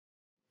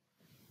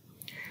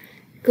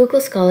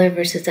Google Scholar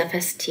versus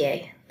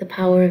FSTA, the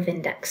power of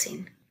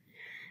indexing.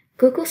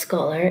 Google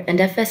Scholar and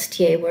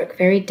FSTA work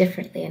very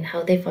differently in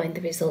how they find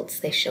the results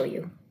they show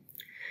you.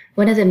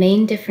 One of the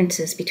main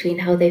differences between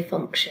how they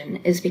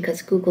function is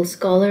because Google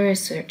Scholar is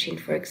searching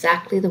for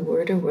exactly the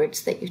word or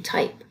words that you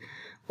type,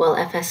 while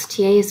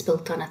FSTA is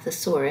built on a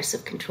thesaurus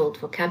of controlled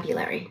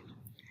vocabulary.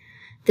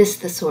 This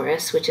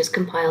thesaurus, which is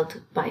compiled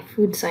by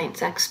food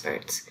science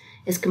experts,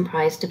 is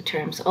comprised of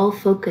terms all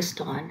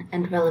focused on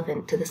and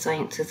relevant to the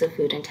sciences of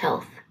food and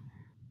health.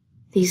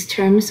 These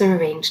terms are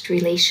arranged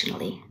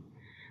relationally.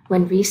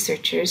 When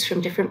researchers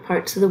from different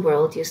parts of the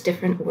world use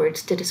different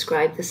words to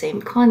describe the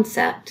same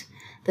concept,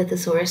 the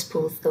thesaurus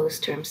pulls those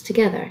terms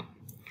together.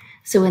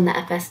 So in the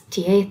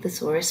FSTA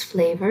thesaurus,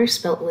 flavor,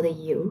 spelt with a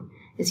U,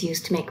 is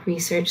used to make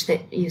research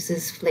that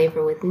uses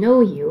flavor with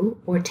no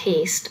U or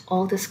taste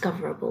all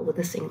discoverable with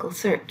a single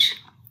search.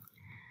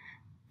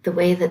 The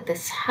way that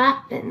this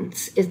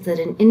happens is that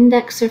an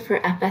indexer for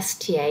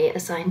FSTA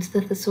assigns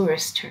the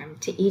thesaurus term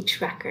to each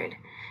record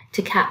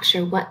to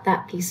capture what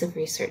that piece of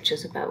research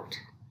is about.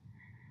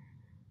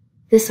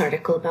 This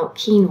article about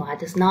quinoa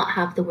does not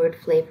have the word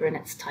flavor in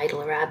its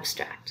title or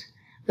abstract,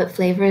 but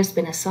flavor has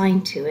been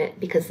assigned to it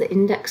because the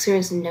indexer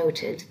has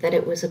noted that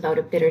it was about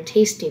a bitter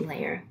tasting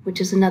layer, which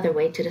is another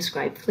way to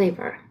describe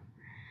flavor.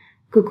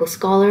 Google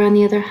Scholar, on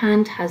the other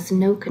hand, has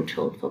no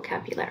controlled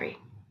vocabulary.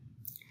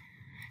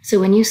 So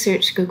when you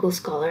search Google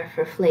Scholar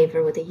for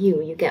flavor with a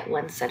U, you get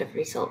one set of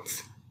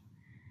results.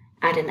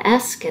 Add an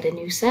S, get a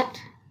new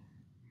set.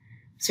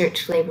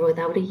 Search flavor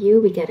without a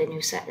U, we get a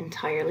new set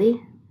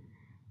entirely.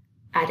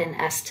 Add an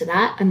S to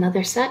that,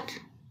 another set.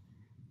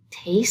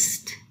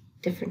 Taste,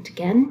 different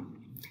again.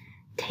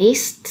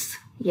 Tastes,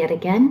 yet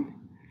again.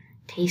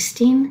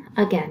 Tasting,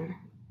 again.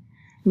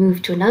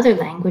 Move to another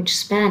language,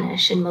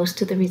 Spanish, and most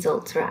of the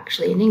results are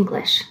actually in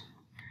English.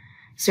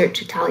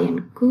 Search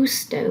Italian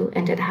gusto,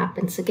 and it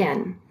happens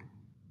again.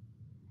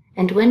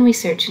 And when we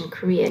search in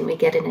Korean, we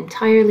get an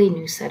entirely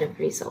new set of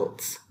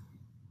results.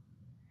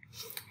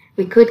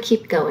 We could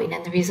keep going,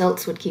 and the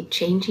results would keep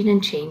changing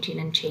and changing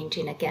and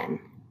changing again.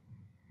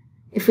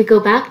 If we go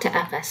back to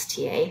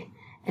FSTA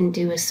and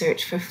do a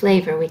search for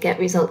flavor, we get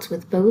results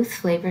with both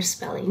flavor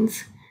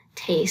spellings,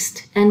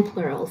 taste, and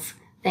plurals,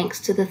 thanks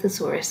to the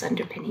thesaurus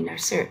underpinning our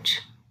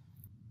search.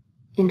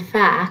 In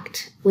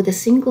fact, with a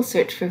single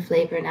search for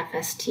flavor in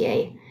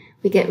FSTA,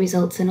 we get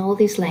results in all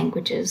these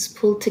languages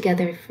pulled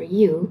together for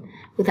you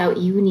without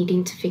you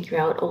needing to figure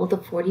out all the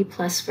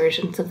 40+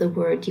 versions of the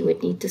word you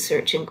would need to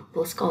search in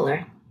Google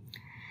Scholar.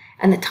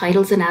 And the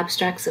titles and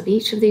abstracts of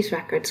each of these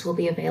records will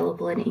be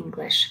available in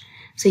English,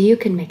 so you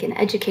can make an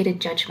educated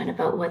judgment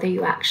about whether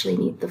you actually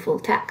need the full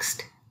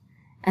text.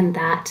 And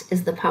that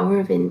is the power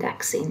of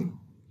indexing.